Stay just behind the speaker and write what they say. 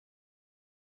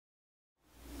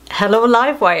Hello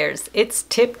Livewires, it's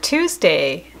Tip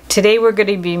Tuesday. Today we're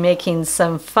going to be making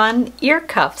some fun ear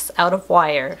cuffs out of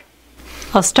wire.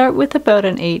 I'll start with about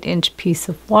an 8-inch piece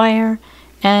of wire,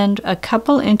 and a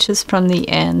couple inches from the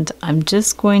end I'm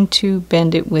just going to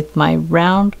bend it with my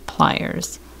round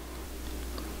pliers.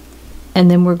 And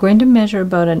then we're going to measure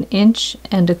about 1.25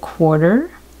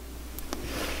 inches.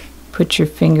 Put your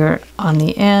finger on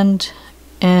the end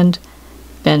and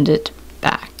bend it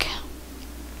back.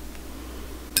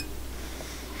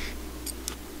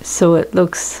 So it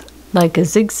looks like a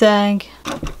zigzag.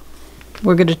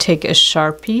 We're going to take a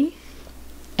Sharpie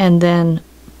and then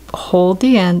hold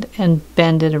the end and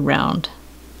bend it around.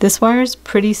 This wire is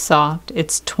pretty soft.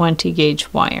 It's 20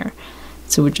 gauge wire.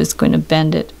 So we're just going to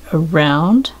bend it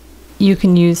around. You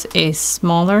can use a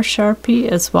smaller Sharpie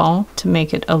as well to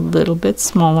make it a little bit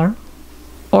smaller,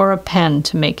 or a pen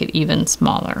to make it even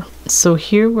smaller. So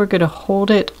here we're going to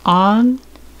hold it on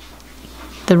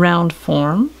the round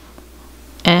form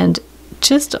and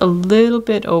just a little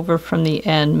bit over from the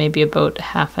end, maybe about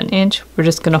 1/2 inch. We're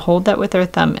just going to hold that with our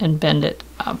thumb and bend it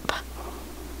up.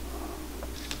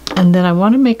 And then I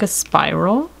want to make a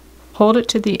spiral. Hold it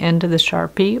to the end of the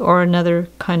Sharpie or another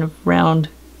kind of round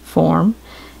form.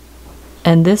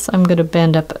 And this I'm going to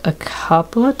bend up a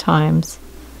couple of times.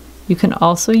 You can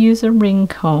also use a ring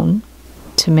cone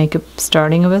to make a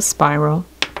starting of a spiral.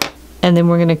 And then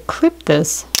we're going to clip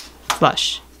this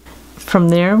flush. From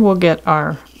there we'll get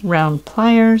our round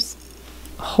pliers,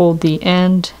 hold the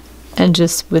end, and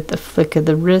just with the flick of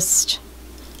the wrist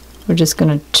we're just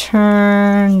going to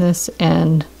turn this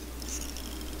end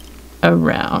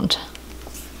around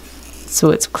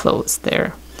so it's closed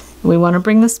there. We want to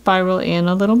bring the spiral in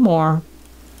a little more.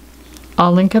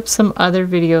 I'll link up some other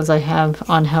videos I have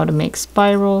on how to make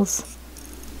spirals.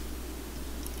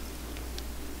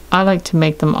 I like to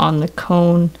make them on the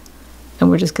cone,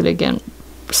 and we're just going to again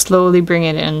slowly bring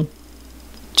it in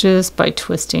just by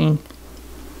twisting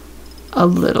a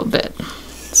little bit.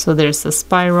 So there's the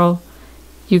spiral.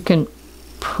 You can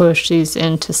push these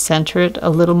in to center it a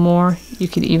little more. You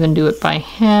could even do it by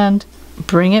hand.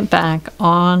 Bring it back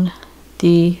on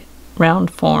the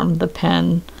round form, the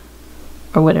pen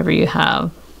or whatever you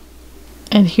have.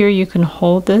 And here you can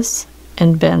hold this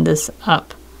and bend this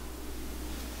up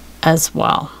as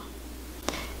well.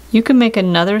 You can make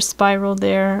another spiral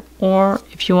there, or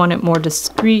if you want it more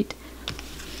discreet,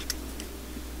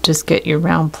 just get your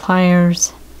round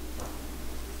pliers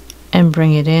and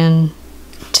bring it in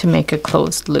to make a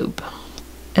closed loop.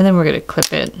 And then we're going to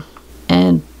clip it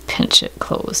and pinch it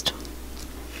closed.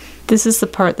 This is the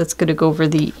part that's going to go over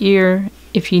the ear.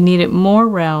 If you need it more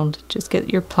round, just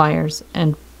get your pliers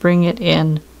and bring it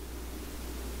in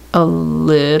a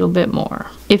little bit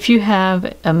more. If you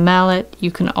have a mallet,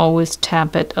 you can always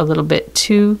tap it a little bit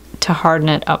too to harden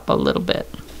it up a little bit.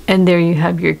 And there you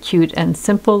have your cute and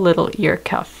simple little ear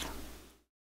cuff.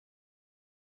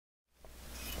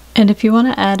 And if you want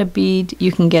to add a bead,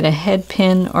 you can get a head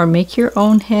pin or make your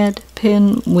own head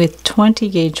pin with 20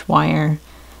 gauge wire.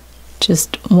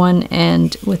 Just one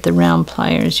end with the round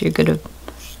pliers, you're going to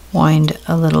wind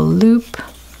a little loop.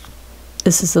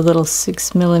 This is a little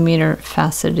 6mm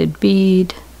faceted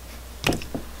bead.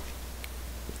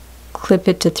 Clip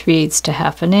it to 3/8 to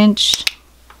 1/2 inch.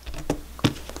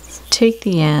 Take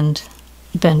the end,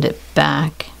 bend it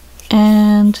back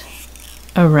and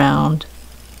around.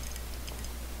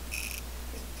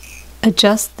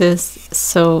 Adjust this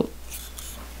so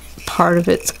part of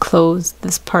it's closed.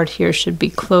 This part here should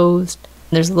be closed.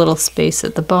 There's a little space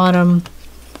at the bottom.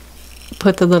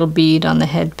 Put the little bead on the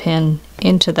head pin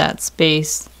into that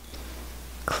space.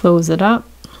 Close it up.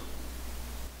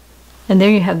 And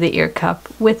there you have the ear cuff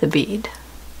with a bead.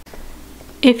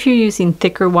 If you're using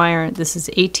thicker wire, this is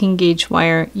 18 gauge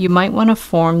wire, you might want to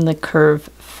form the curve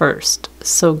first.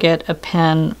 So get a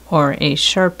pen or a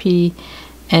Sharpie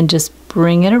and just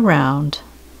bring it around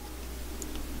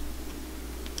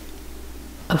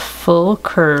a full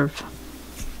curve.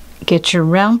 Get your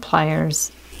round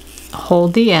pliers,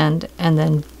 hold the end, and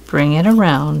then bring it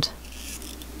around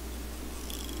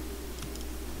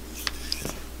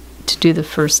to do the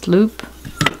first loop.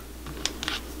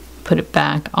 Put it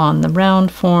back on the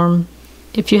round form.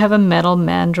 If you have a metal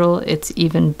mandrel, it's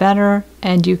even better,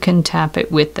 and you can tap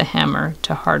it with the hammer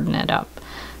to harden it up.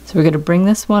 So we're going to bring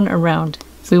this one around.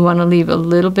 We want to leave a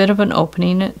little bit of an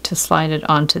opening to slide it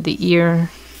onto the ear.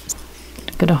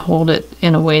 I'm going to hold it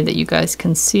in a way that you guys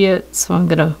can see it. So I'm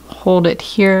going to hold it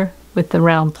here with the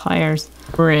round pliers,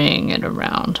 bring it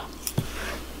around.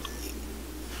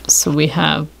 So we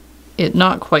have it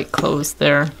not quite closed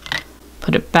there.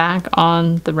 Put it back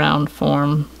on the round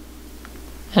form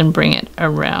and bring it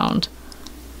around.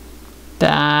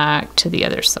 back to the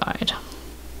other side.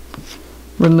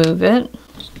 Remove it.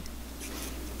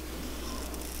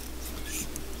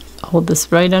 Hold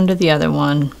this right under the other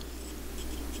one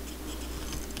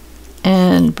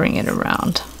and bring it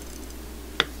around.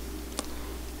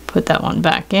 Put that one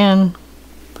back in,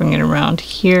 bring it around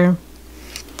here,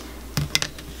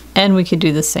 and we could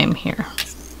do the same here.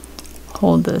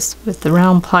 Hold this with the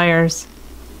round pliers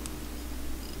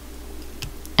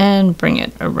and bring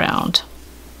it around.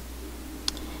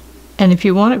 And if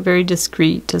you want it very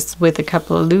discreet, just with a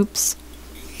couple of loops,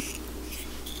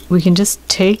 we can just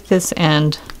take this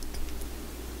end,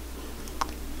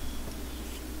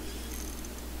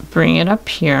 bring it up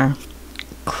here,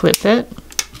 clip it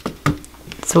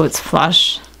so it's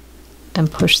flush,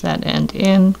 and push that end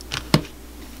in.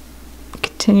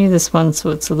 Continue this one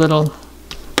so it's a little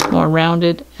more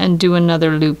rounded, and do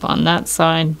another loop on that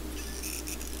side.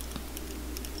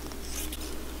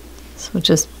 So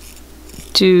just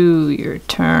do your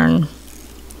turn.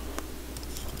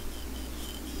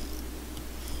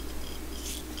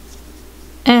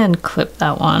 And clip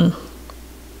that one.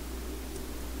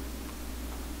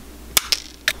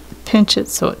 Pinch it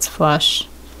so it's flush.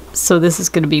 So this is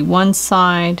going to be one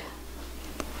side,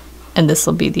 and this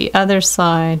will be the other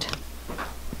side.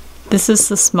 This is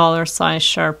the smaller size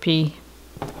Sharpie.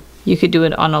 You could do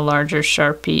it on a larger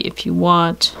Sharpie if you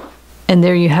want. And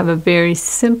there you have a very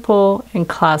simple and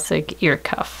classic ear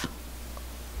cuff.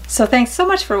 So thanks so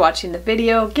much for watching the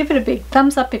video. Give it a big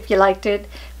thumbs up if you liked it.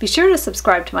 Be sure to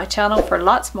subscribe to my channel for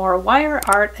lots more wire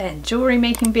art and jewelry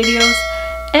making videos.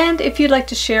 And if you'd like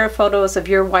to share photos of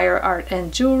your wire art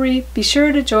and jewelry, be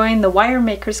sure to join the Wire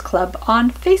Makers Club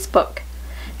on Facebook.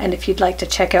 And if you'd like to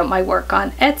check out my work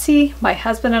on Etsy, my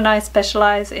husband and I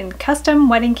specialize in custom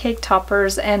wedding cake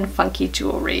toppers and funky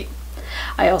jewelry.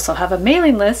 I also have a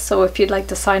mailing list, so if you'd like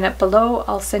to sign up below,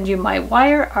 I'll send you my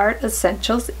Wire Art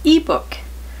Essentials ebook.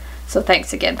 So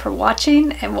thanks again for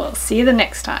watching, and we'll see you the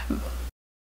next time.